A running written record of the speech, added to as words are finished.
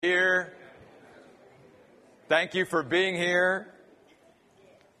Here. Thank you for being here.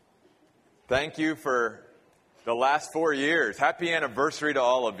 Thank you for the last 4 years. Happy anniversary to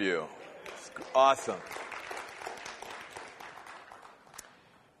all of you. It's awesome.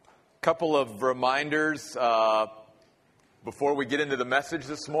 Couple of reminders before we get into the message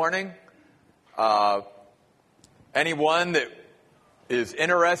this morning. Anyone that is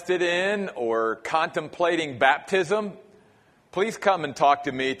interested in or contemplating baptism, please come and talk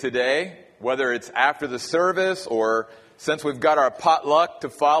to me today, whether it's after the service or since we've got our potluck to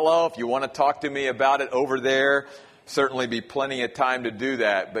follow. If you want to talk to me about it over there, certainly be plenty of time to do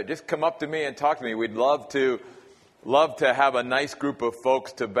that. But just come up to me and talk to me. We'd love to have a nice group of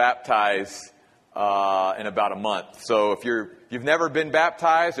folks to baptize in about a month. So if you've never been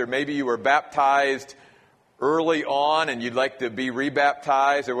baptized, or maybe you were baptized early on and you'd like to be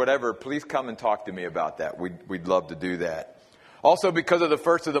rebaptized or whatever, please come and talk to me about that. We'd love to do that. Also, because of the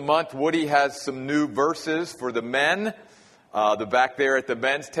first of the month, Woody has some new verses for the men, the back there at the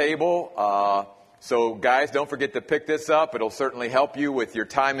men's table. So guys, don't forget to pick this up. It'll certainly help you with your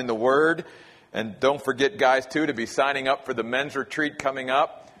time in the Word. And don't forget, guys, too, to be signing up for the men's retreat coming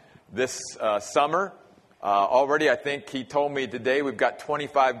up this summer. Already, I think he told me today we've got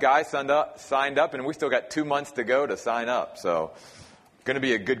 25 guys signed up, and we still got 2 months to go to sign up. So going to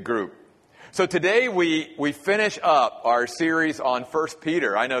be a good group. So today we finish up our series on 1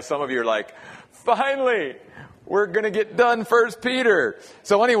 Peter. I know some of you are like, finally, we're going to get done 1 Peter.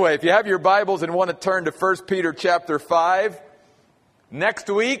 So anyway, if you have your Bibles and want to turn to 1 Peter chapter 5, next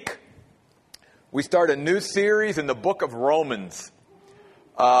week we start a new series in the book of Romans.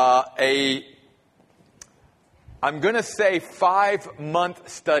 I'm going to say 5-month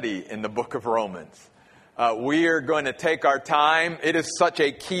study in the book of Romans. We are going to take our time. It is such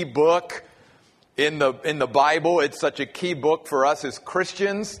a key book in the Bible. It's such a key book for us as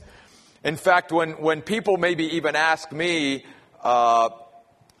Christians. In fact, when people maybe even ask me,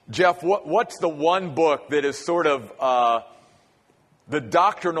 Jeff, what's the one book that is sort of the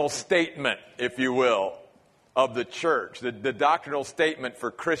doctrinal statement, if you will, of the church, the doctrinal statement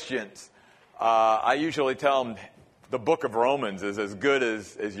for Christians? I usually tell them the book of Romans is as good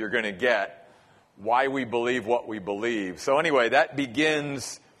as you're going to get. Why we believe what we believe. So anyway, that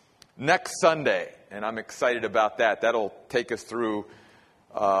begins next Sunday, and I'm excited about that. That'll take us through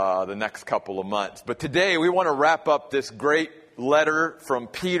the next couple of months. But today we want to wrap up this great letter from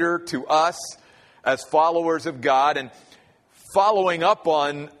Peter to us as followers of God, and following up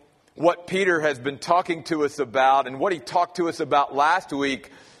on what Peter has been talking to us about, and what he talked to us about last week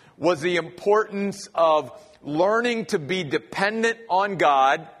was the importance of learning to be dependent on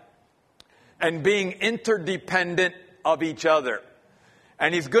God and being interdependent of each other.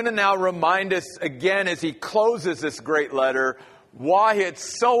 And he's going to now remind us again as he closes this great letter why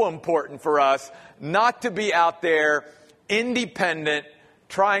it's so important for us not to be out there independent,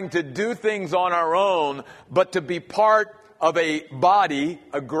 trying to do things on our own, but to be part of a body,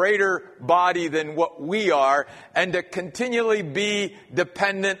 a greater body than what we are, and to continually be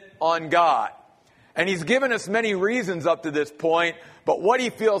dependent on God. And he's given us many reasons up to this point, but what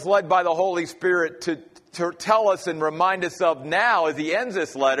he feels led by the Holy Spirit to tell us and remind us of now as he ends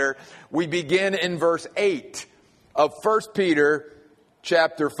this letter, we begin in verse 8 of 1 Peter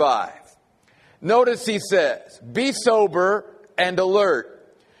chapter 5. Notice he says, "Be sober and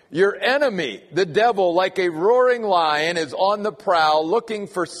alert. Your enemy, the devil, like a roaring lion, is on the prowl looking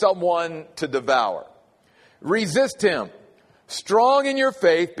for someone to devour. Resist him, strong in your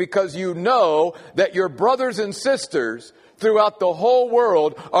faith, because you know that your brothers and sisters throughout the whole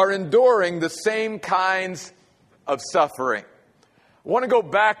world are enduring the same kinds of suffering." I want to go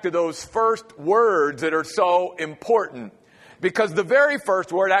back to those first words that are so important, because the very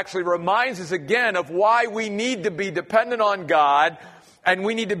first word actually reminds us again of why we need to be dependent on God and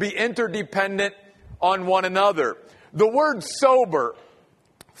we need to be interdependent on one another. The word sober,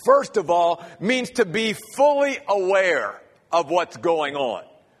 first of all, means to be fully aware of what's going on.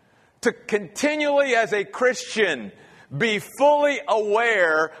 To continually, as a Christian, be fully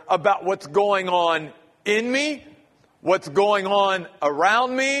aware about what's going on in me, what's going on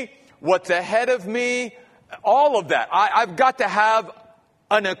around me, what's ahead of me, all of that. I've got to have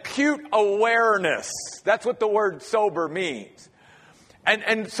an acute awareness. That's what the word sober means.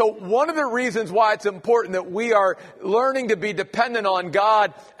 And so one of the reasons why it's important that we are learning to be dependent on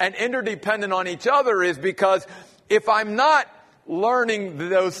God and interdependent on each other is because if I'm not learning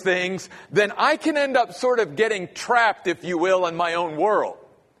those things, then I can end up sort of getting trapped, if you will, in my own world.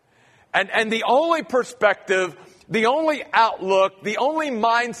 And the only perspective, the only outlook, the only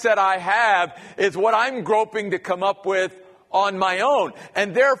mindset I have is what I'm groping to come up with on my own.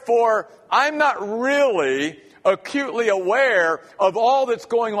 And therefore, I'm not really acutely aware of all that's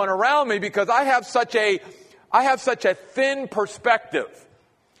going on around me because I have such a thin perspective.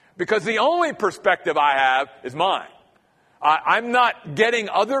 Because the only perspective I have is mine. I'm not getting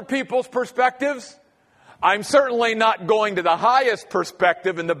other people's perspectives. I'm certainly not going to the highest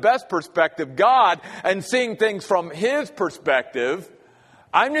perspective and the best perspective, God, and seeing things from His perspective.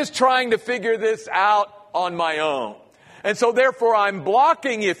 I'm just trying to figure this out on my own. And so therefore I'm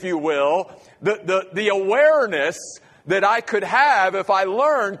blocking, if you will, the awareness that I could have if I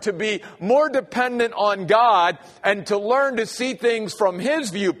learned to be more dependent on God and to learn to see things from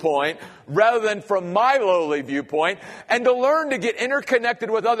His viewpoint rather than from my lowly viewpoint, and to learn to get interconnected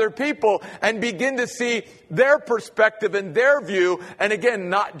with other people and begin to see their perspective and their view, and again,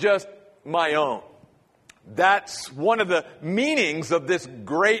 not just my own. That's one of the meanings of this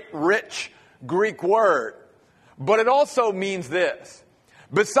great, rich Greek word. But it also means this.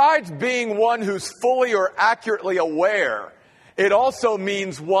 Besides being one who's fully or accurately aware, it also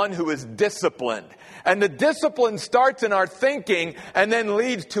means one who is disciplined. And the discipline starts in our thinking and then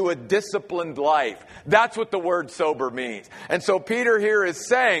leads to a disciplined life. That's what the word sober means. And so Peter here is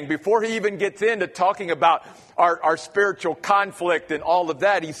saying, before he even gets into talking about our spiritual conflict and all of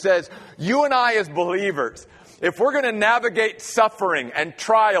that, he says, you and I as believers, if we're going to navigate suffering and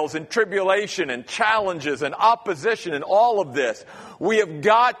trials and tribulation and challenges and opposition and all of this, we have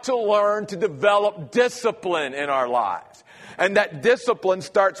got to learn to develop discipline in our lives. And that discipline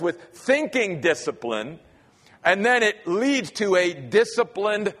starts with thinking discipline, and then it leads to a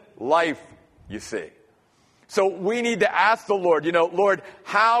disciplined life, you see. So we need to ask the Lord, Lord,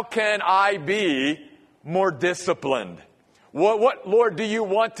 how can I be more disciplined? What, Lord, do you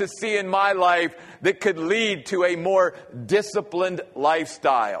want to see in my life that could lead to a more disciplined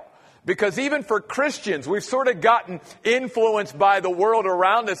lifestyle? Because even for Christians, we've sort of gotten influenced by the world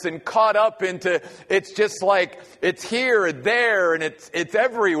around us and caught up into, it's just like, it's here and there and it's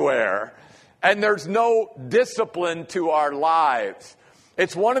everywhere. And there's no discipline to our lives.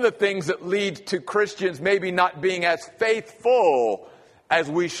 It's one of the things that leads to Christians maybe not being as faithful as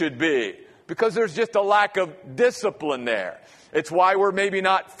we should be. Because there's just a lack of discipline there. It's why we're maybe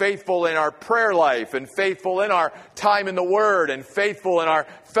not faithful in our prayer life and faithful in our time in the Word and faithful in our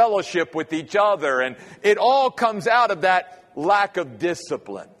fellowship with each other. And it all comes out of that lack of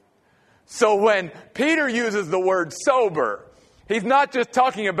discipline. So when Peter uses the word sober, he's not just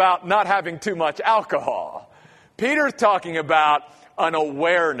talking about not having too much alcohol. Peter's talking about an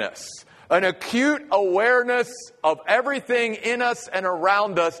awareness. An acute awareness of everything in us and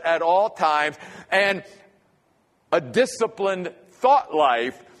around us at all times, and a disciplined thought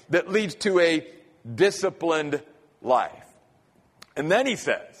life that leads to a disciplined life. And then he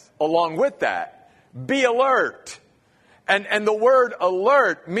says, along with that, be alert. And the word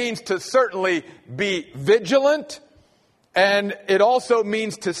alert means to certainly be vigilant, and it also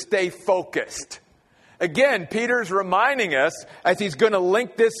means to stay focused. Again, Peter's reminding us, as he's going to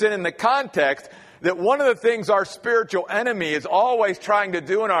link this in the context, that one of the things our spiritual enemy is always trying to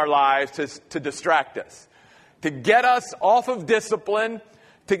do in our lives is to distract us. To get us off of discipline,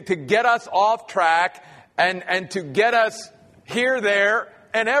 to get us off track, and to get us here, there,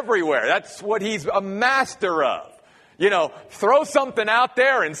 and everywhere. That's what he's a master of. Throw something out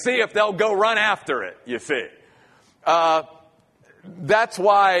there and see if they'll go run after it, you see. That's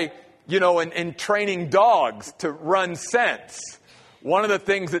why, in training dogs to run scents, one of the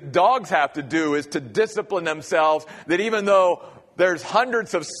things that dogs have to do is to discipline themselves, that even though there's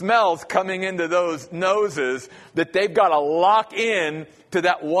hundreds of smells coming into those noses, that they've got to lock in to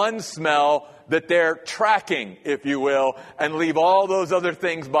that one smell that they're tracking, if you will, and leave all those other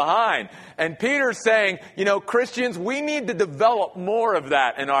things behind. And Peter's saying, Christians, we need to develop more of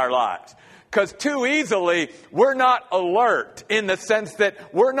that in our lives. Because too easily, we're not alert in the sense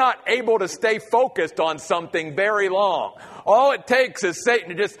that we're not able to stay focused on something very long. All it takes is Satan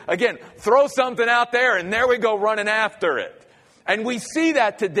to just, again, throw something out there and there we go running after it. And we see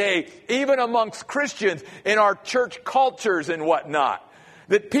that today, even amongst Christians in our church cultures and whatnot.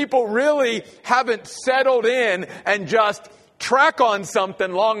 That people really haven't settled in and just track on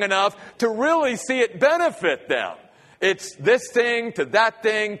something long enough to really see it benefit them. It's this thing to that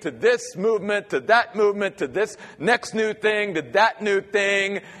thing, to this movement, to that movement, to this next new thing, to that new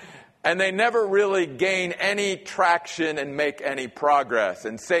thing. And they never really gain any traction and make any progress.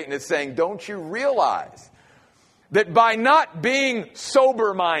 And Satan is saying, don't you realize that by not being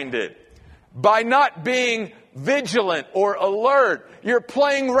sober-minded, by not being vigilant or alert, you're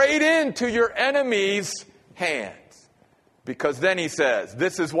playing right into your enemy's hands. Because then he says,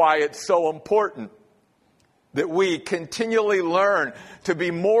 this is why it's so important that we continually learn to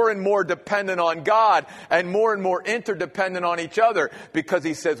be more and more dependent on God and more interdependent on each other, because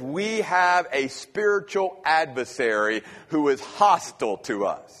he says we have a spiritual adversary who is hostile to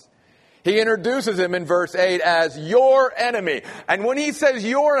us. He introduces him in verse 8 as your enemy. And when he says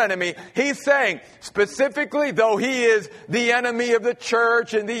your enemy, he's saying specifically, though he is the enemy of the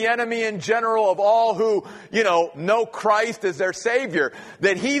church and the enemy in general of all who, know Christ as their Savior,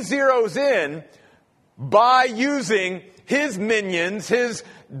 that he zeroes in by using his minions, his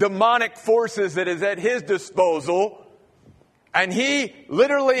demonic forces that is at his disposal. And he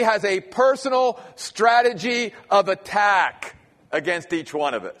literally has a personal strategy of attack against each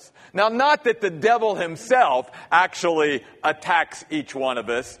one of us. Now, not that the devil himself actually attacks each one of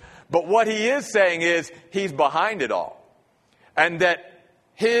us, but what he is saying is he's behind it all. And that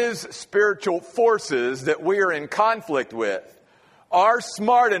his spiritual forces that we are in conflict with are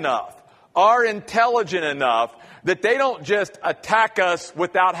smart enough, are intelligent enough, that they don't just attack us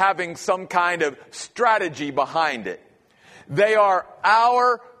without having some kind of strategy behind it. They are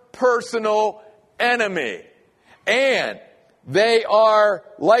our personal enemy. And they are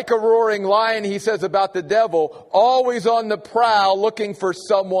like a roaring lion, he says about the devil, always on the prowl looking for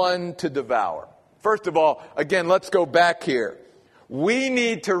someone to devour. First of all, again, let's go back here. We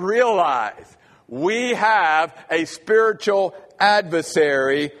need to realize we have a spiritual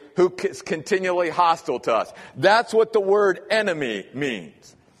adversary who is continually hostile to us. That's what the word enemy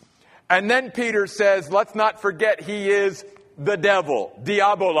means. And then Peter says, let's not forget he is the devil,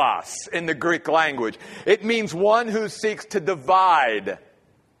 diabolos in the Greek language. It means one who seeks to divide.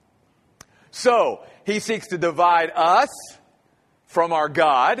 So, he seeks to divide us from our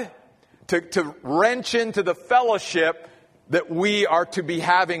God, to wrench into the fellowship that we are to be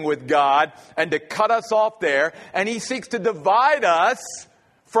having with God, and to cut us off there. And he seeks to divide us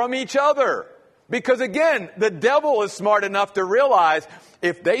from each other. Because again, the devil is smart enough to realize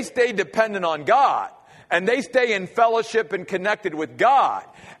if they stay dependent on God, and they stay in fellowship and connected with God,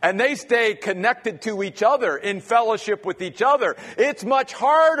 and they stay connected to each other, in fellowship with each other, it's much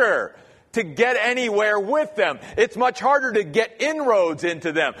harder to get anywhere with them. It's much harder to get inroads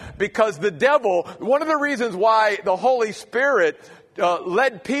into them, because the devil, one of the reasons why the Holy Spirit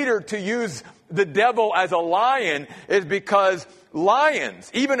led Peter to use the devil as a lion is because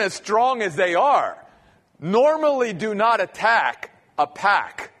lions, even as strong as they are, normally do not attack a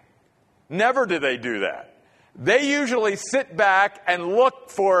pack. Never do they do that. They usually sit back and look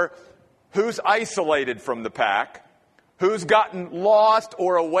for who's isolated from the pack, who's gotten lost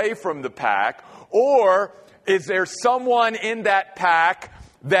or away from the pack, or is there someone in that pack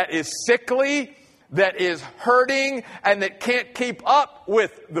that is sickly, that is hurting, and that can't keep up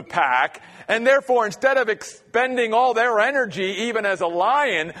with the pack. And therefore, instead of expending all their energy, even as a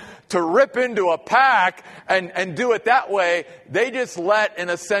lion, to rip into a pack and do it that way, they just let, in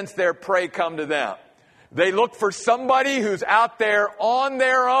a sense, their prey come to them. They look for somebody who's out there on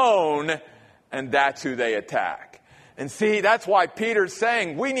their own, and that's who they attack. And see, that's why Peter's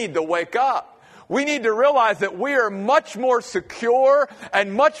saying we need to wake up. We need to realize that we are much more secure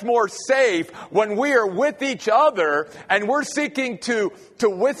and much more safe when we are with each other and we're seeking to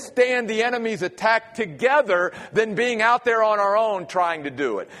withstand the enemy's attack together than being out there on our own trying to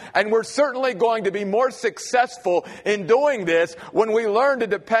do it. And we're certainly going to be more successful in doing this when we learn to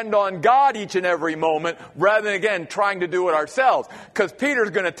depend on God each and every moment rather than, again, trying to do it ourselves. Because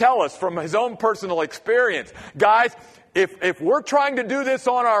Peter's going to tell us from his own personal experience, guys, if we're trying to do this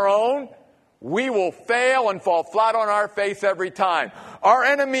on our own, we will fail and fall flat on our face every time. Our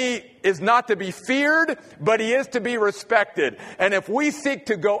enemy is not to be feared, but he is to be respected. And if we seek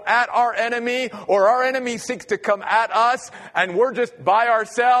to go at our enemy, or our enemy seeks to come at us, and we're just by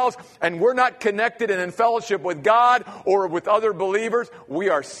ourselves, and we're not connected and in fellowship with God or with other believers, we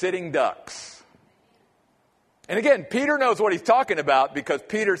are sitting ducks. And again, Peter knows what he's talking about, because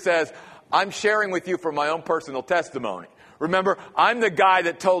Peter says, I'm sharing with you from my own personal testimony. Remember, I'm the guy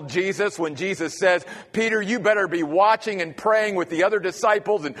that told Jesus when Jesus says, Peter, you better be watching and praying with the other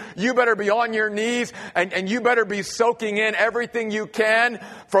disciples, and you better be on your knees, and you better be soaking in everything you can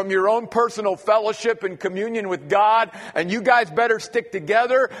from your own personal fellowship and communion with God, and you guys better stick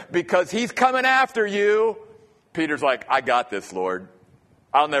together because he's coming after you. Peter's like, I got this, Lord.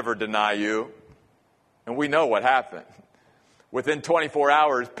 I'll never deny you. And we know what happened. Within 24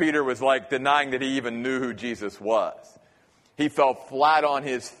 hours, Peter was like denying that he even knew who Jesus was. He fell flat on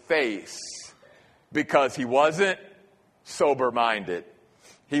his face because he wasn't sober-minded.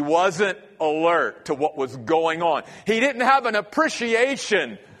 He wasn't alert to what was going on. He didn't have an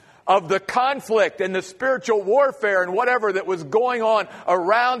appreciation of the conflict and the spiritual warfare and whatever that was going on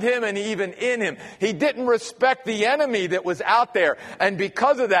around him and even in him. He didn't respect the enemy that was out there. And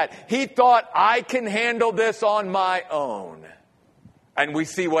because of that, he thought, I can handle this on my own. And we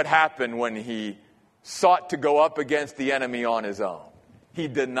see what happened when he sought to go up against the enemy on his own. He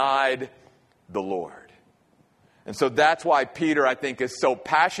denied the Lord. And so that's why Peter, I think, is so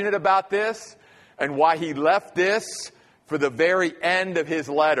passionate about this and why he left this for the very end of his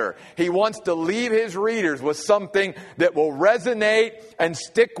letter. He wants to leave his readers with something that will resonate and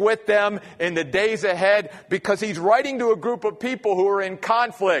stick with them in the days ahead, because he's writing to a group of people who are in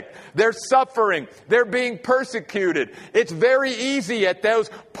conflict. They're suffering. They're being persecuted. It's very easy at those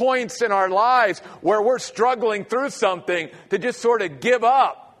points in our lives where we're struggling through something to just sort of give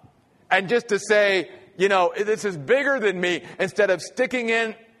up and just to say, you know, this is bigger than me, instead of sticking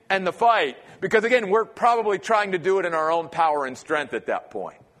in and the fight. Because again, we're probably trying to do it in our own power and strength at that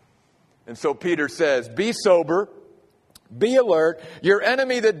point. And so Peter says, be sober, be alert. Your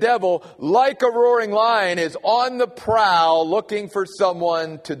enemy, the devil, like a roaring lion, is on the prowl looking for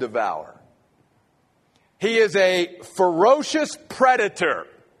someone to devour. He is a ferocious predator.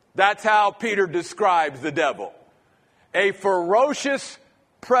 That's how Peter describes the devil. A ferocious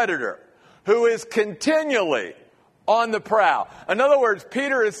predator who is continually on the prowl. In other words,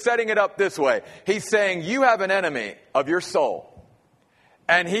 Peter is setting it up this way. He's saying, you have an enemy of your soul.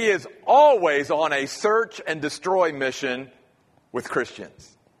 And he is always on a search and destroy mission with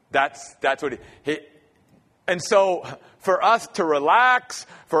Christians. That's what he and so for us to relax,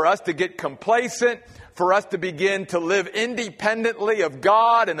 for us to get complacent, for us to begin to live independently of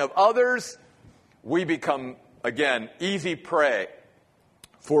God and of others, we become, again, easy prey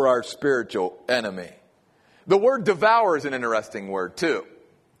for our spiritual enemy. The word devour is an interesting word too,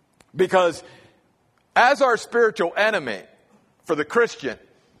 because as our spiritual enemy for the Christian,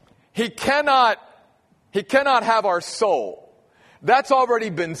 he cannot have our soul. That's already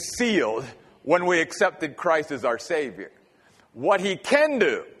been sealed when we accepted Christ as our Savior. What he can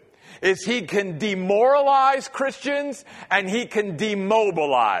do is he can demoralize Christians and he can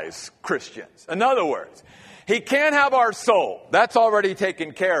demobilize Christians. In other words, he can't have our soul. That's already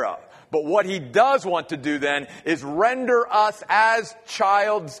taken care of. But what he does want to do then is render us as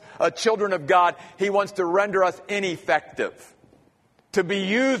children of God. He wants to render us ineffective, to be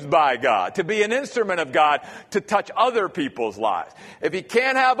used by God, to be an instrument of God, to touch other people's lives. If he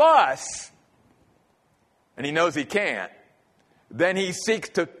can't have us, and he knows he can't, then he seeks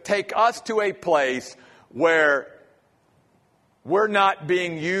to take us to a place where we're not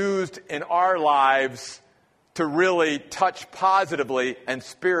being used in our lives to really touch positively and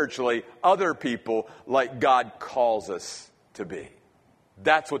spiritually other people like God calls us to be.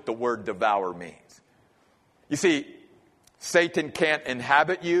 That's what the word devour means. You see, Satan can't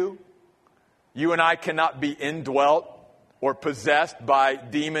inhabit you. You and I cannot be indwelt or possessed by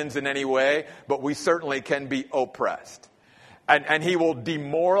demons in any way, but we certainly can be oppressed. And he will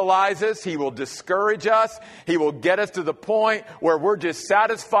demoralize us. He will discourage us. He will get us to the point where we're just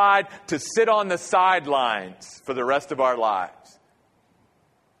satisfied to sit on the sidelines for the rest of our lives.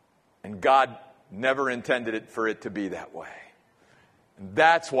 And God never intended it for it to be that way. And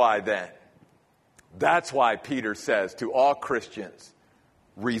that's why Peter says to all Christians,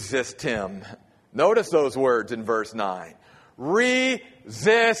 resist him. Notice those words in verse 9.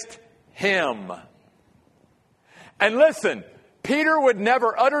 Resist him. And listen, Peter would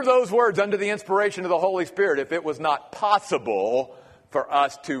never utter those words under the inspiration of the Holy Spirit if it was not possible for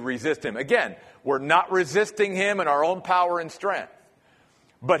us to resist him. Again, we're not resisting him in our own power and strength.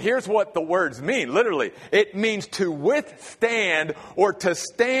 But here's what the words mean, literally. It means to withstand or to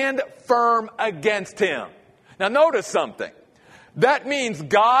stand firm against him. Now notice something. That means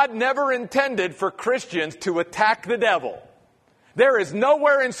God never intended for Christians to attack the devil. There is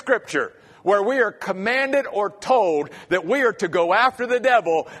nowhere in Scripture where we are commanded or told that we are to go after the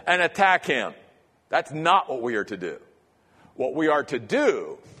devil and attack him. That's not what we are to do. What we are to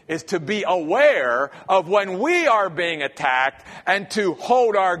do is to be aware of when we are being attacked and to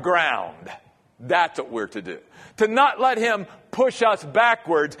hold our ground. That's what we're to do. To not let him push us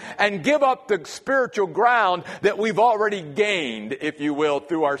backwards and give up the spiritual ground that we've already gained, if you will,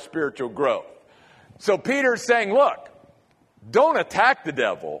 through our spiritual growth. So Peter's saying, look, don't attack the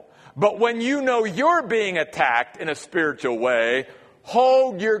devil. But when you know you're being attacked in a spiritual way,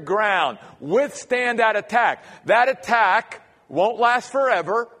 hold your ground. Withstand that attack. That attack won't last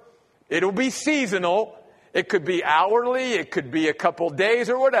forever. It'll be seasonal. It could be hourly. It could be a couple days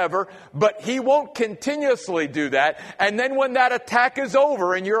or whatever. But he won't continuously do that. And then when that attack is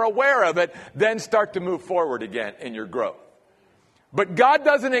over and you're aware of it, then start to move forward again in your growth. But God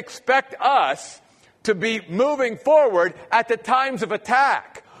doesn't expect us to be moving forward at the times of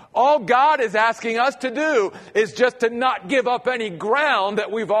attack. All God is asking us to do is just to not give up any ground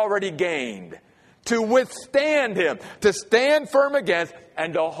that we've already gained. To withstand Him, to stand firm against,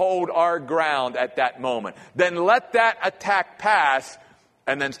 and to hold our ground at that moment. Then let that attack pass,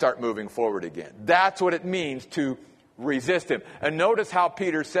 and then start moving forward again. That's what it means to resist Him. And notice how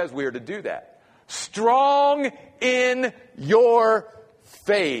Peter says we are to do that. Strong in your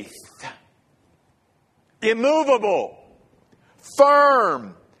faith. Immovable.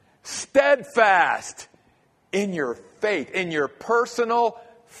 Firm. Steadfast in your faith. In your personal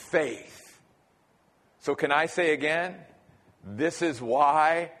faith. So can I say again, this is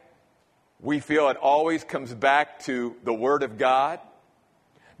why we feel it always comes back to the Word of God.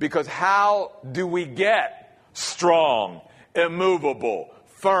 Because how do we get strong, immovable,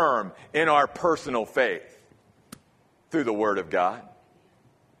 firm in our personal faith? Through the Word of God.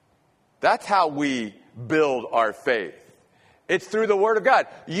 That's how we build our faith. It's through the Word of God.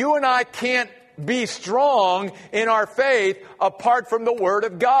 You and I can't be strong in our faith apart from the Word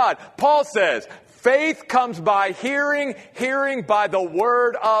of God. Paul says, faith comes by hearing, hearing by the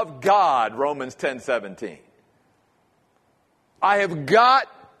Word of God. Romans 10:17. I have got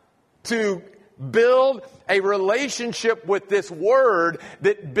to build a relationship with this Word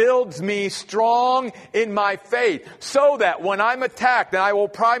that builds me strong in my faith, so that when I'm attacked, and I will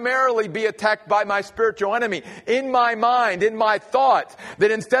primarily be attacked by my spiritual enemy, in my mind, in my thoughts,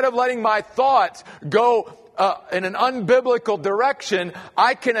 that instead of letting my thoughts go in an unbiblical direction,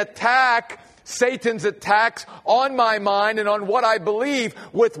 I can attack Satan's attacks on my mind and on what I believe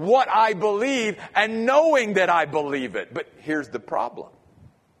with what I believe, and knowing that I believe it. But here's the problem.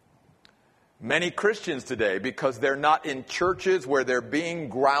 Many Christians today, because they're not in churches where they're being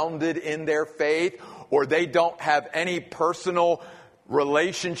grounded in their faith, or they don't have any personal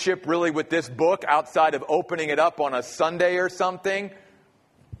relationship really with this book outside of opening it up on a Sunday or something,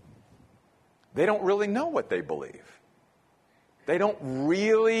 they don't really know what they believe. They don't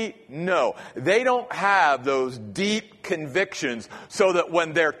really know. They don't have those deep convictions so that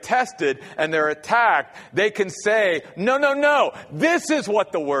when they're tested and they're attacked, they can say, no, no, no, this is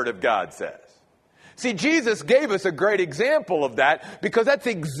what the Word of God says. See, Jesus gave us a great example of that, because that's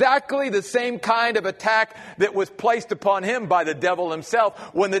exactly the same kind of attack that was placed upon Him by the devil himself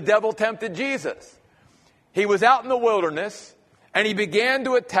when the devil tempted Jesus. He was out in the wilderness and he began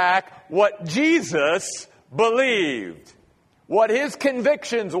to attack what Jesus believed, what His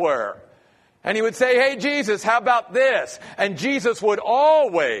convictions were. And he would say, hey, Jesus, how about this? And Jesus would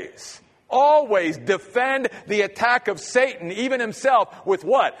always defend the attack of Satan, even himself, with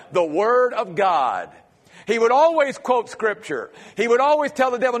what? The Word of God. He would always quote Scripture. He would always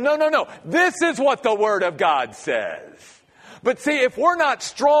tell the devil, no, no, no, this is what the Word of God says. But see, if we're not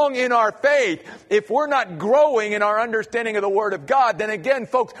strong in our faith, if we're not growing in our understanding of the Word of God, then again,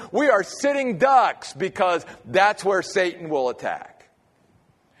 folks, we are sitting ducks, because that's where Satan will attack.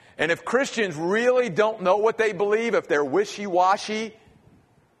 And if Christians really don't know what they believe, if they're wishy-washy,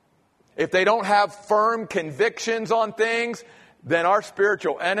 if they don't have firm convictions on things, then our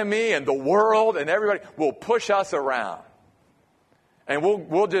spiritual enemy and the world and everybody will push us around. And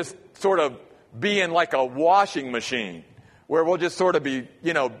we'll just sort of be in like a washing machine, where we'll just sort of be,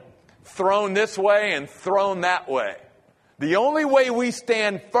 thrown this way and thrown that way. The only way we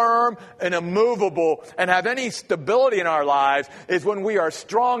stand firm and immovable and have any stability in our lives is when we are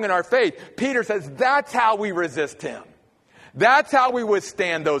strong in our faith. Peter says that's how we resist him. That's how we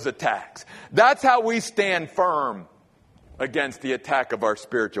withstand those attacks. That's how we stand firm against the attack of our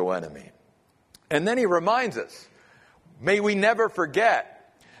spiritual enemy. And then he reminds us, may we never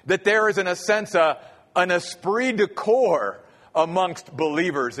forget that there is, in a sense, an esprit de corps amongst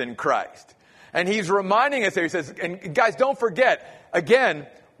believers in Christ. And he's reminding us there. He says, and guys, don't forget, again,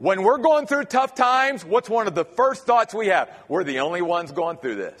 when we're going through tough times, what's one of the first thoughts we have? We're the only ones going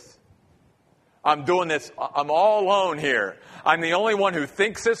through this. I'm doing this. I'm all alone here. I'm the only one who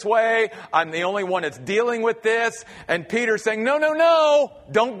thinks this way. I'm the only one that's dealing with this. And Peter's saying, no, no, no,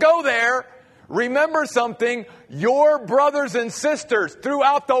 don't go there. Remember something. Your brothers and sisters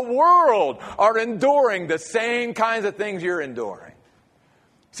throughout the world are enduring the same kinds of things you're enduring.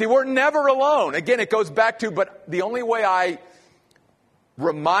 See, we're never alone. Again, it goes back to, but the only way I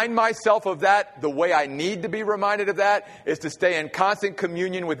remind myself of that, the way I need to be reminded of that, is to stay in constant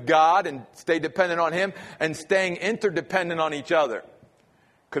communion with God and stay dependent on Him, and staying interdependent on each other.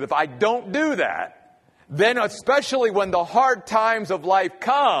 Because if I don't do that, then especially when the hard times of life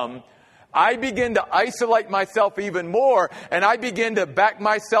come, I begin to isolate myself even more, and I begin to back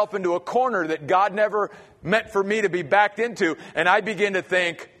myself into a corner that God never meant for me to be backed into. And I begin to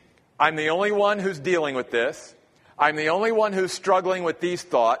think, I'm the only one who's dealing with this. I'm the only one who's struggling with these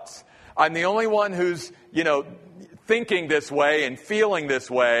thoughts. I'm the only one who's, thinking this way and feeling this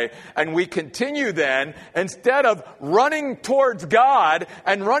way. And we continue then, instead of running towards God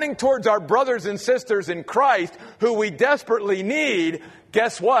and running towards our brothers and sisters in Christ who we desperately need,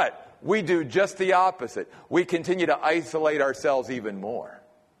 guess what? We do just the opposite. We continue to isolate ourselves even more.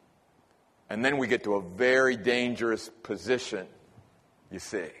 And then we get to a very dangerous position, you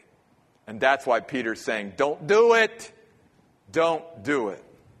see. And that's why Peter's saying, don't do it. Don't do it.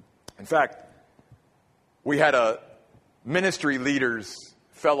 In fact, we had a ministry leaders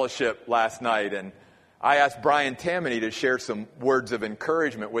fellowship last night, and I asked Brian Tammany to share some words of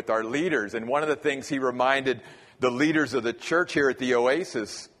encouragement with our leaders. And one of the things he reminded the leaders of the church here at the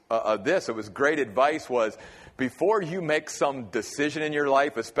Oasis of this, it was great advice, was before you make some decision in your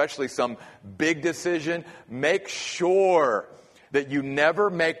life, especially some big decision, make sure that you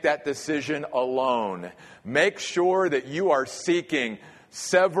never make that decision alone. Make sure that you are seeking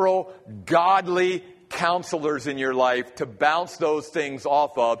several godly counselors in your life to bounce those things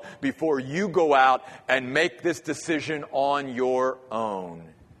off of before you go out and make this decision on your own.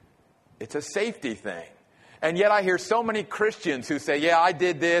 It's a safety thing. And yet I hear so many Christians who say, yeah, I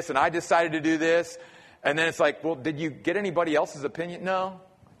did this and I decided to do this. And then it's like, well, did you get anybody else's opinion? No,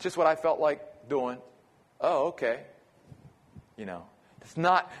 just what I felt like doing. Oh, okay.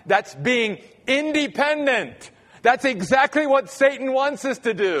 That's being independent. That's exactly what Satan wants us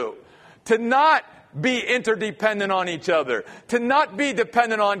to do. To not be interdependent on each other. To not be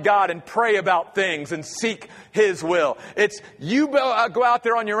dependent on God and pray about things and seek His will. It's you go out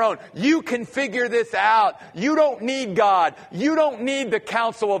there on your own. You can figure this out. You don't need God. You don't need the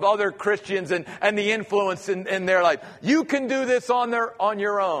counsel of other Christians and the influence in their life. You can do this on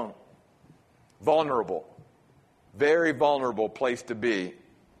your own. Vulnerable. Very vulnerable place to be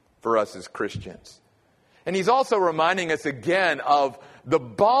for us as Christians. And he's also reminding us again of the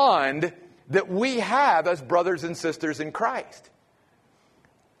bond that we have as brothers and sisters in Christ.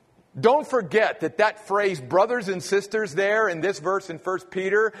 Don't forget that phrase, brothers and sisters, there in this verse in 1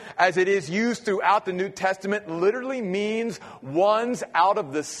 Peter, as it is used throughout the New Testament, literally means ones out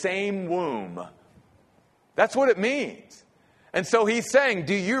of the same womb. That's what it means. And so he's saying,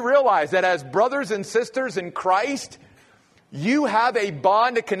 do you realize that as brothers and sisters in Christ, you have a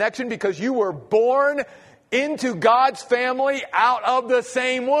bond, a connection, because you were born into God's family out of the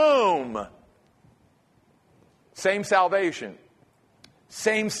same womb? Same salvation,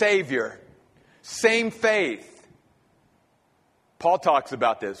 same Savior, same faith. Paul talks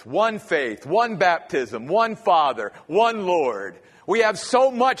about this. One faith, one baptism, one Father, one Lord. We have so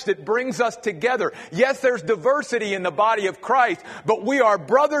much that brings us together. Yes, there's diversity in the body of Christ, but we are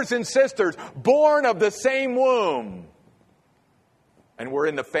brothers and sisters born of the same womb. And we're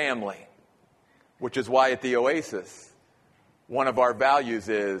in the family, which is why at the Oasis, one of our values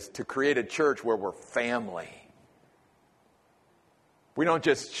is to create a church where we're family. We don't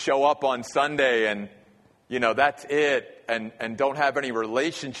just show up on Sunday and, that's it and don't have any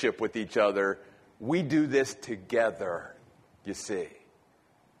relationship with each other. We do this together, you see.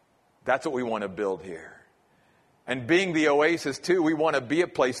 That's what we want to build here. And being the Oasis, too, we want to be a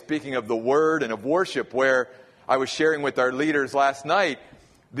place, speaking of the Word and of worship, where I was sharing with our leaders last night,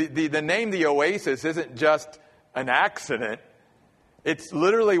 the name the Oasis isn't just an accident. It's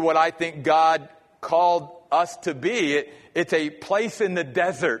literally what I think God called us to be. It's a place in the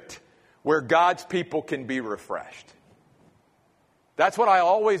desert where God's people can be refreshed. That's what I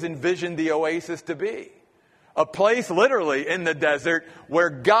always envisioned the Oasis to be. A place literally in the desert where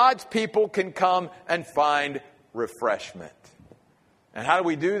God's people can come and find refreshment. And how do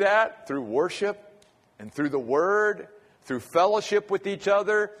we do that? Through worship and through the Word, through fellowship with each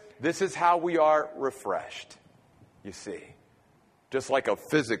other. This is how we are refreshed, you see. Just like a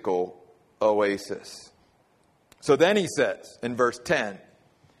physical oasis. So then he says in verse 10,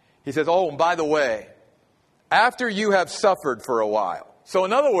 he says, oh, and by the way, after you have suffered for a while. So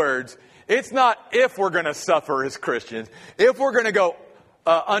in other words, it's not if we're going to suffer as Christians, if we're going to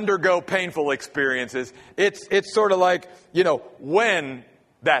undergo painful experiences. It's sort of like, when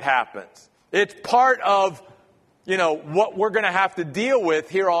that happens. It's part of, what we're going to have to deal with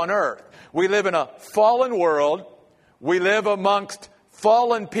here on earth. We live in a fallen world. We live amongst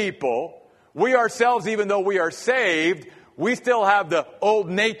fallen people. We ourselves, even though we are saved, we still have the old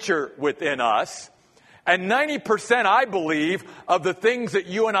nature within us. And 90%, I believe, of the things that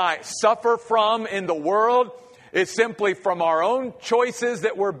you and I suffer from in the world It's simply from our own choices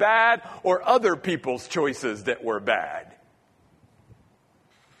that were bad or other people's choices that were bad.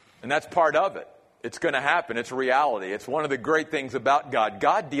 And that's part of it. It's going to happen. It's reality. It's one of the great things about God.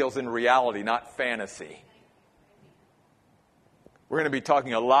 God deals in reality, not fantasy. We're going to be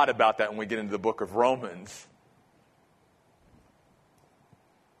talking a lot about that when we get into the book of Romans.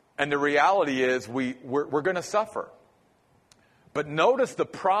 And the reality is we're going to suffer. But notice the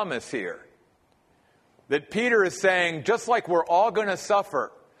promise here. That Peter is saying, just like we're all going to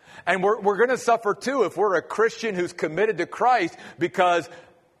suffer. And we're going to suffer too if we're a Christian who's committed to Christ. Because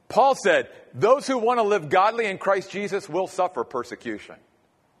Paul said, those who want to live godly in Christ Jesus will suffer persecution.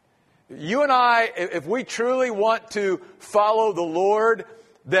 You and I, if we truly want to follow the Lord,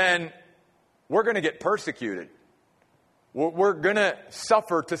 then we're going to get persecuted. We're going to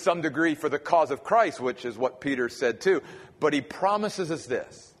suffer to some degree for the cause of Christ, which is what Peter said too. But he promises us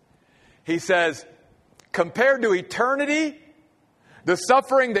this. He says, compared to eternity, the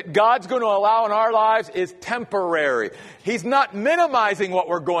suffering that God's going to allow in our lives is temporary. He's not minimizing what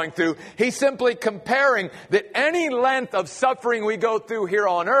we're going through. He's simply comparing that any length of suffering we go through here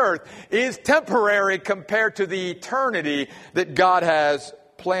on earth is temporary compared to the eternity that God has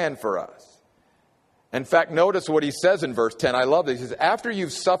planned for us. In fact, notice what he says in verse 10. I love this. He says, after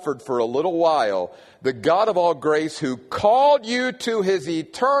you've suffered for a little while, the God of all grace who called you to his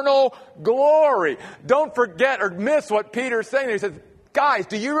eternal glory. Don't forget or miss what Peter's saying. He says, guys,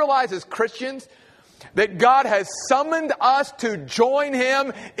 do you realize as Christians that God has summoned us to join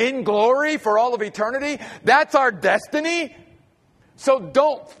him in glory for all of eternity? That's our destiny. So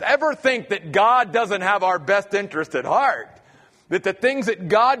don't ever think that God doesn't have our best interest at heart. That the things that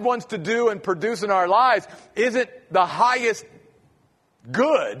God wants to do and produce in our lives isn't the highest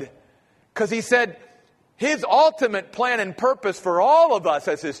good. Because he said his ultimate plan and purpose for all of us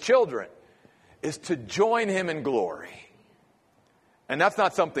as his children is to join him in glory. And that's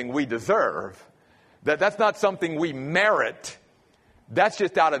not something we deserve. That's not something we merit. That's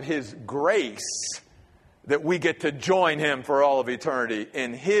just out of his grace that we get to join him for all of eternity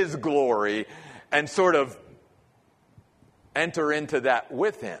in his glory and sort of enter into that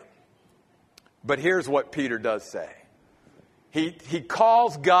with him. But here's what Peter does say. He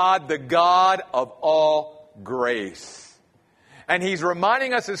calls God the God of all grace. And he's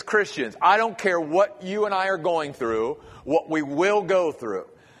reminding us as Christians, I don't care what you and I are going through, what we will go through.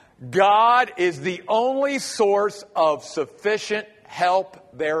 God is the only source of sufficient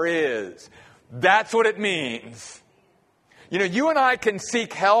help there is. That's what it means. You know, you and I can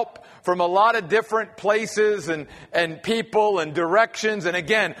seek help from a lot of different places and people and directions. And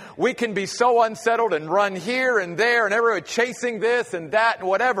again, we can be so unsettled and run here and there and everywhere chasing this and that and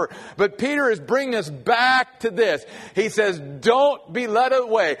whatever. But Peter is bringing us back to this. He says, don't be led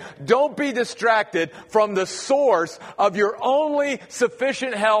away. Don't be distracted from the source of your only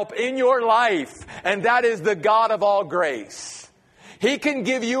sufficient help in your life. And that is the God of all grace. He can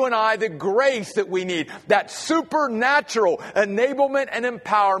give you and I the grace that we need, that supernatural enablement and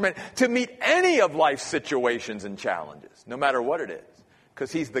empowerment to meet any of life's situations and challenges, no matter what it is,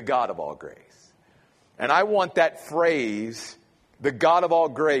 because he's the God of all grace. And I want that phrase, the God of all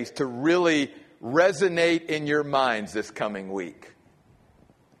grace, to really resonate in your minds this coming week.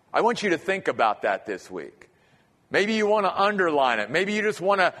 I want you to think about that this week. Maybe you want to underline it. Maybe you just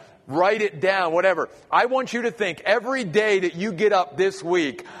want to write it down, whatever. I want you to think every day that you get up this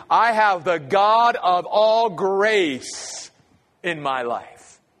week, I have the God of all grace in my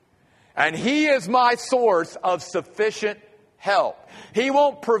life. And he is my source of sufficient help. He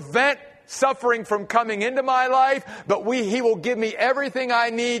won't prevent suffering from coming into my life, but he will give me everything I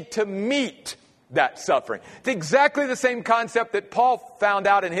need to meet that suffering. It's exactly the same concept that Paul found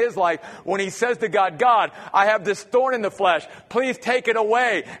out in his life when he says to God, God, I have this thorn in the flesh. Please take it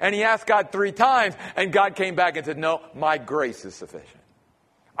away. And he asked God 3 times, and God came back and said, no, my grace is sufficient.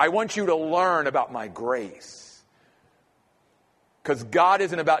 I want you to learn about my grace. Because God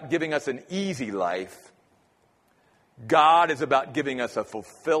isn't about giving us an easy life. God is about giving us a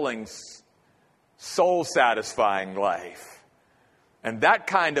fulfilling, soul-satisfying life. And that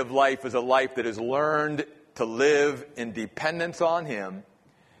kind of life is a life that has learned to live in dependence on him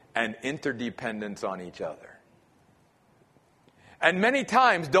and interdependence on each other. And many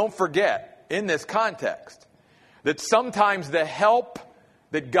times, don't forget, in this context, that sometimes the help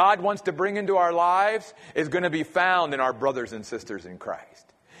that God wants to bring into our lives is going to be found in our brothers and sisters in Christ.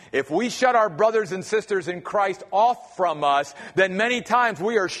 If we shut our brothers and sisters in Christ off from us, then many times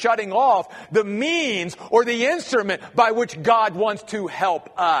we are shutting off the means or the instrument by which God wants to help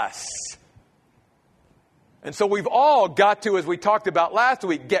us. And so we've all got to, as we talked about last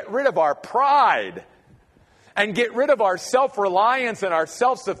week, get rid of our pride and get rid of our self-reliance and our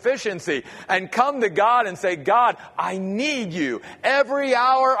self-sufficiency and come to God and say, God, I need you. Every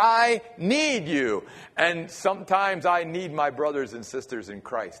hour I need you. And sometimes I need my brothers and sisters in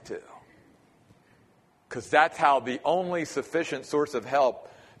Christ too. Because that's how the only sufficient source of help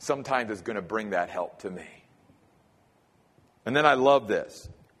sometimes is going to bring that help to me. And then I love this.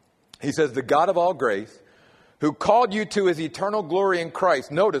 He says, the God of all grace, who called you to his eternal glory in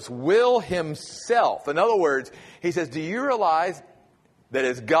Christ, notice, will himself. In other words, he says, do you realize that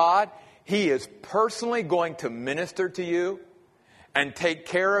as God, he is personally going to minister to you and take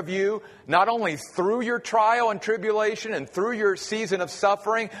care of you, not only through your trial and tribulation and through your season of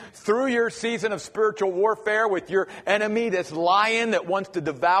suffering, through your season of spiritual warfare with your enemy, this lion that wants to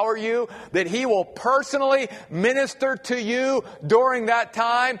devour you, that he will personally minister to you during that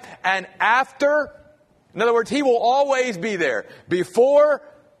time and after. In other words, he will always be there, before,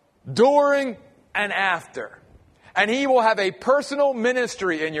 during, and after. And he will have a personal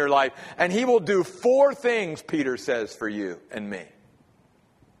ministry in your life. And he will do 4 things, Peter says, for you and me.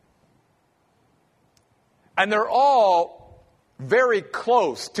 And they're all very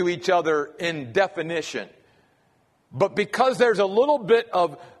close to each other in definition. But because there's a little bit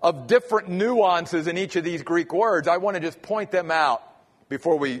of different nuances in each of these Greek words, I want to just point them out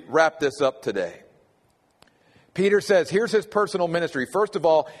before we wrap this up today. Peter says, here's his personal ministry. First of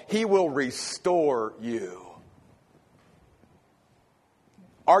all, he will restore you.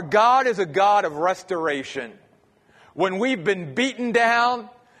 Our God is a God of restoration. When we've been beaten down,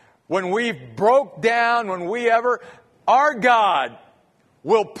 when we've broke down, our God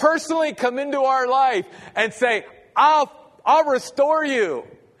will personally come into our life and say, I'll restore you.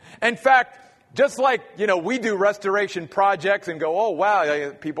 In fact, just like, we do restoration projects and go, oh,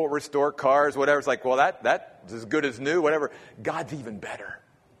 wow, people restore cars, whatever. It's like, well, that's as good as new, whatever. God's even better.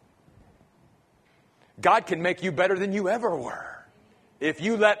 God can make you better than you ever were. If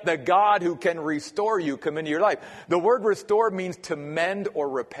you let the God who can restore you come into your life. The word restore means to mend or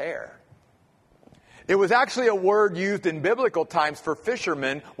repair. It was actually a word used in biblical times for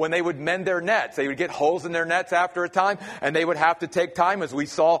fishermen when they would mend their nets. They would get holes in their nets after a time, and they would have to take time, as we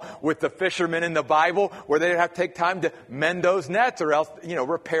saw with the fishermen in the Bible, where they'd have to take time to mend those nets or else,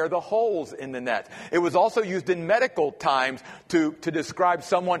 repair the holes in the nets. It was also used in medical times to describe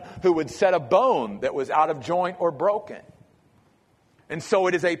someone who would set a bone that was out of joint or broken. And so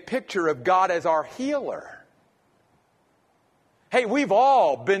it is a picture of God as our healer. Hey, we've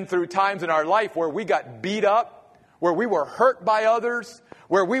all been through times in our life where we got beat up, where we were hurt by others,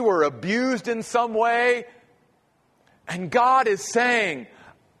 where we were abused in some way. And God is saying,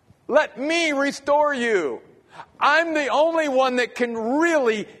 let me restore you. I'm the only one that can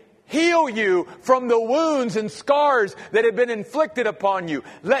really heal you from the wounds and scars that have been inflicted upon you.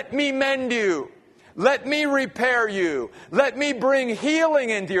 Let me mend you. Let me repair you. Let me bring healing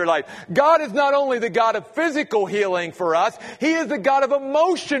into your life. God is not only the God of physical healing for us, He is the God of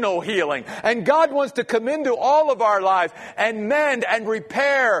emotional healing. And God wants to come into all of our lives and mend and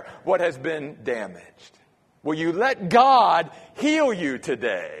repair what has been damaged. Will you let God heal you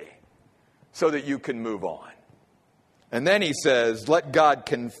today so that you can move on? And then he says, let God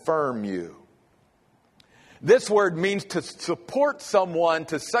confirm you. This word means to support someone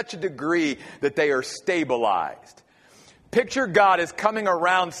to such a degree that they are stabilized. Picture God as coming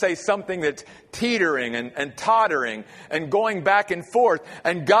around, say, something that's teetering and tottering and going back and forth.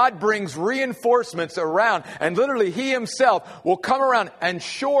 And God brings reinforcements around. And literally He Himself will come around and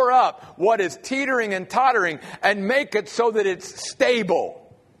shore up what is teetering and tottering and make it so that it's stable.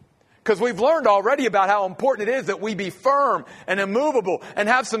 Because we've learned already about how important it is that we be firm and immovable and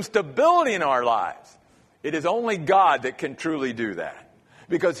have some stability in our lives. It is only God that can truly do that.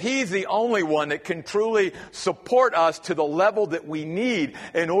 Because He's the only one that can truly support us to the level that we need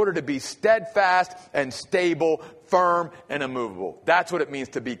in order to be steadfast and stable, firm and immovable. That's what it means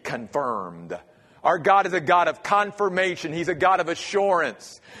to be confirmed. Our God is a God of confirmation. He's a God of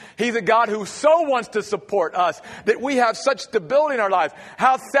assurance. He's a God who so wants to support us that we have such stability in our lives.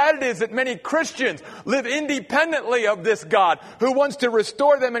 How sad it is that many Christians live independently of this God who wants to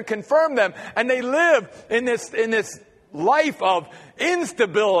restore them and confirm them. And they live in this life of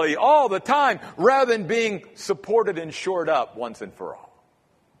instability all the time rather than being supported and shored up once and for all.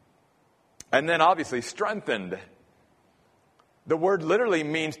 And then obviously strengthened. The word literally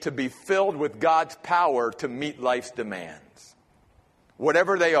means to be filled with God's power to meet life's demands.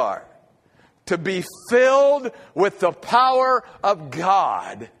 Whatever they are. To be filled with the power of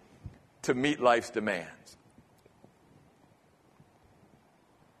God to meet life's demands.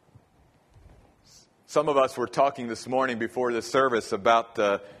 Some of us were talking this morning before the service about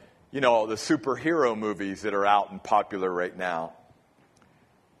the superhero movies that are out and popular right now.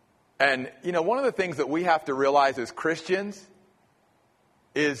 And, one of the things that we have to realize as Christians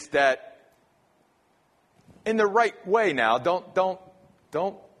is that in the right way now, don't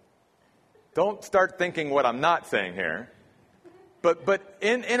start thinking what I'm not saying here. But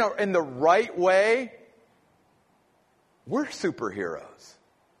in the right way, we're superheroes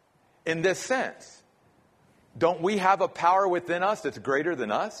in this sense. Don't we have a power within us that's greater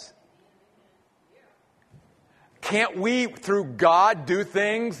than us? Can't we, through God, do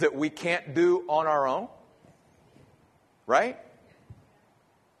things that we can't do on our own? Right?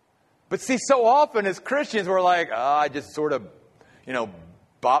 But see, so often as Christians, we're like, I just sort of,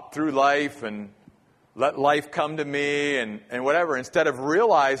 bop through life and let life come to me and whatever, instead of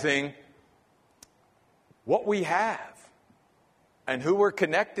realizing what we have and who we're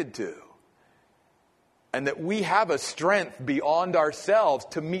connected to. And that we have a strength beyond ourselves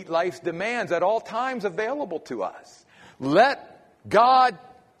to meet life's demands at all times available to us. Let God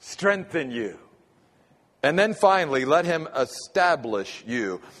strengthen you. And then finally, let him establish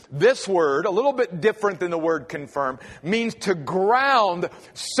you. This word, a little bit different than the word confirm, means to ground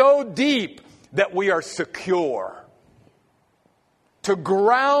so deep that we are secure. To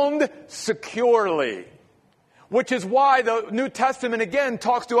ground securely. Which is why the New Testament again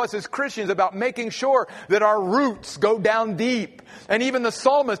talks to us as Christians about making sure that our roots go down deep. And even the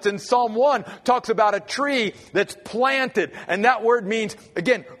psalmist in Psalm 1 talks about a tree that's planted. And that word means,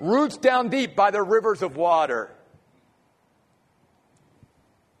 again, roots down deep by the rivers of water.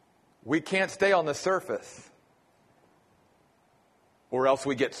 We can't stay on the surface, or else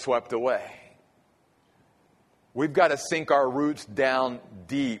we get swept away. We've got to sink our roots down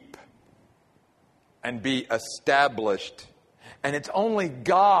deep and be established. And it's only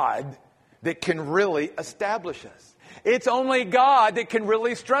God that can really establish us. It's only God that can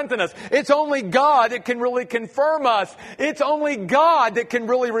really strengthen us. It's only God that can really confirm us. It's only God that can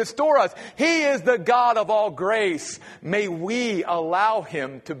really restore us. He is the God of all grace. May we allow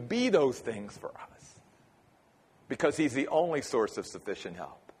him to be those things for us, because he's the only source of sufficient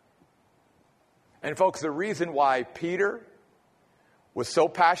help. And folks, the reason why Peter was so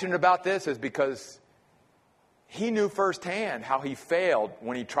passionate about this is because he knew firsthand how he failed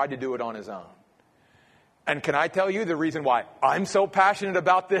when he tried to do it on his own. And can I tell you the reason why I'm so passionate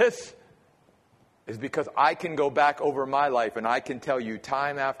about this is because I can go back over my life and I can tell you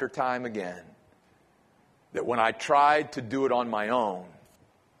time after time again that when I tried to do it on my own,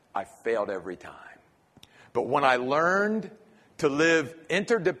 I failed every time. But when I learned to live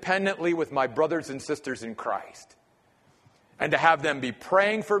interdependently with my brothers and sisters in Christ and to have them be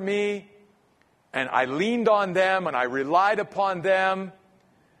praying for me, and I leaned on them and I relied upon them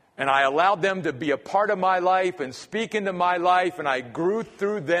and I allowed them to be a part of my life and speak into my life, and I grew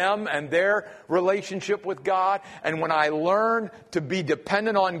through them and their relationship with God. And when I learned to be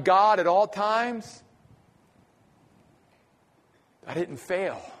dependent on God at all times, I didn't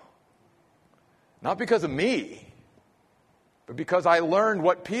fail. Not because of me, but because I learned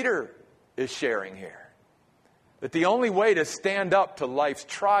what Peter is sharing here. That the only way to stand up to life's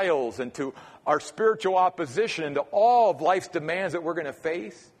trials and to our spiritual opposition and to all of life's demands that we're going to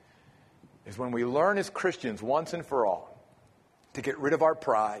face is when we learn as Christians once and for all to get rid of our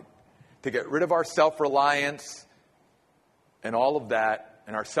pride, to get rid of our self-reliance and all of that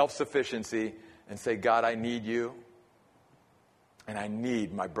and our self-sufficiency, and say, God, I need you and I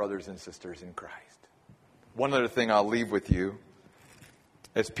need my brothers and sisters in Christ. One other thing I'll leave with you.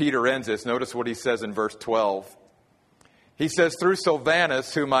 As Peter ends this, notice what he says in verse 12. He says, through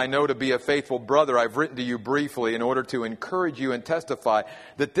Silvanus, whom I know to be a faithful brother, I've written to you briefly in order to encourage you and testify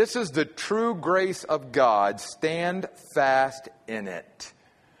that this is the true grace of God. Stand fast in it.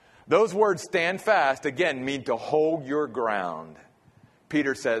 Those words, stand fast, again, mean to hold your ground.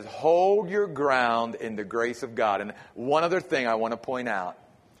 Peter says, hold your ground in the grace of God. And one other thing I want to point out.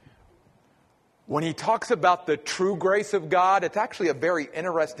 When he talks about the true grace of God, it's actually a very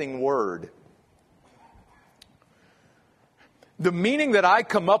interesting word. The meaning that I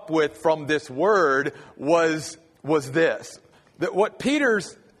come up with from this word was this. That what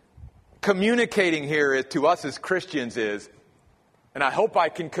Peter's communicating here to us as Christians is, and I hope I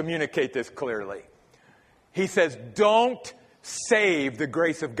can communicate this clearly. He says, don't save the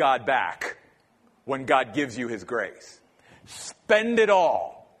grace of God back when God gives you his grace. Spend it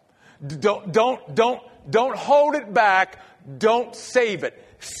all. Don't hold it back. Don't save it.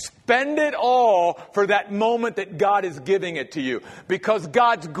 Spend it all for that moment that God is giving it to you. Because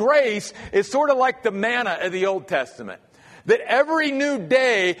God's grace is sort of like the manna of the Old Testament. That every new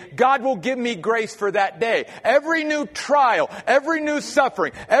day, God will give me grace for that day. Every new trial, every new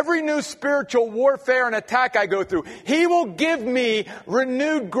suffering, every new spiritual warfare and attack I go through, He will give me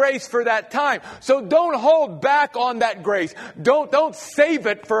renewed grace for that time. So don't hold back on that grace. Don't save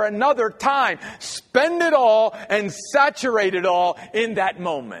it for another time. Spend it all and saturate it all in that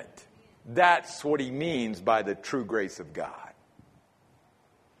moment. That's what He means by the true grace of God.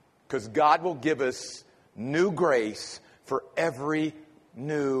 Because God will give us new grace for every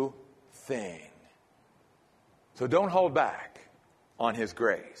new thing. So don't hold back on His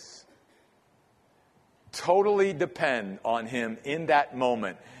grace. Totally depend on Him in that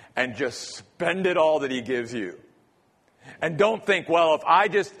moment and just spend it all that He gives you. And don't think, well, if I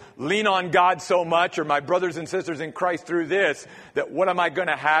just lean on God so much, or my brothers and sisters in Christ through this, that what am I going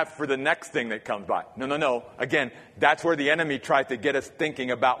to have for the next thing that comes by? No. Again, that's where the enemy tries to get us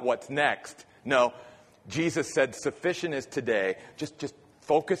thinking about what's next. No. Jesus said, sufficient is today. Just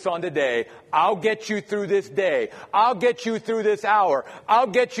focus on today. I'll get you through this day. I'll get you through this hour. I'll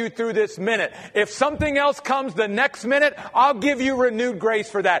get you through this minute. If something else comes the next minute, I'll give you renewed grace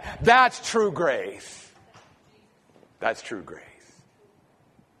for that. That's true grace. That's true grace.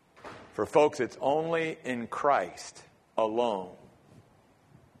 For folks, it's only in Christ alone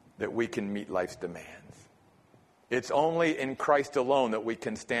that we can meet life's demands. It's only in Christ alone that we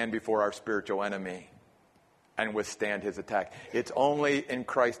can stand before our spiritual enemy and withstand his attack. It's only in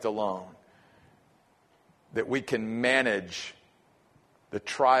Christ alone that we can manage the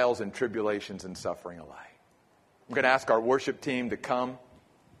trials and tribulations and suffering alike. I'm going to ask our worship team to come.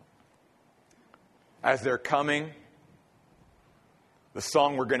 As they're coming, the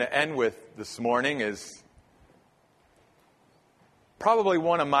song we're going to end with this morning is probably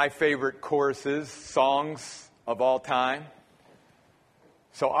one of my favorite choruses, songs of all time.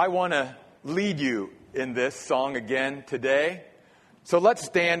 So I want to lead you in this song again today. So let's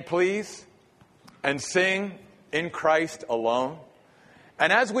stand, please, and sing In Christ Alone.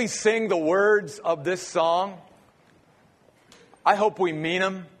 And as we sing the words of this song, I hope we mean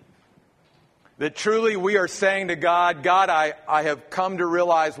them. That truly we are saying to God, God, I have come to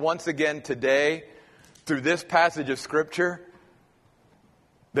realize once again today, through this passage of Scripture,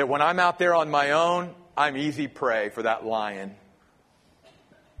 that when I'm out there on my own, I'm easy prey for that lion.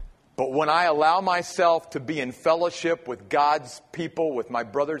 But when I allow myself to be in fellowship with God's people, with my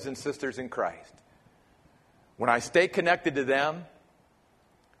brothers and sisters in Christ, when I stay connected to them,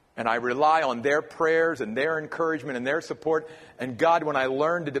 and I rely on their prayers and their encouragement and their support, and God, when I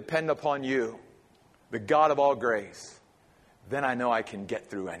learn to depend upon you, the God of all grace, then I know I can get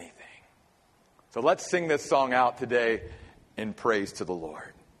through anything. So let's sing this song out today in praise to the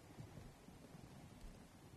Lord.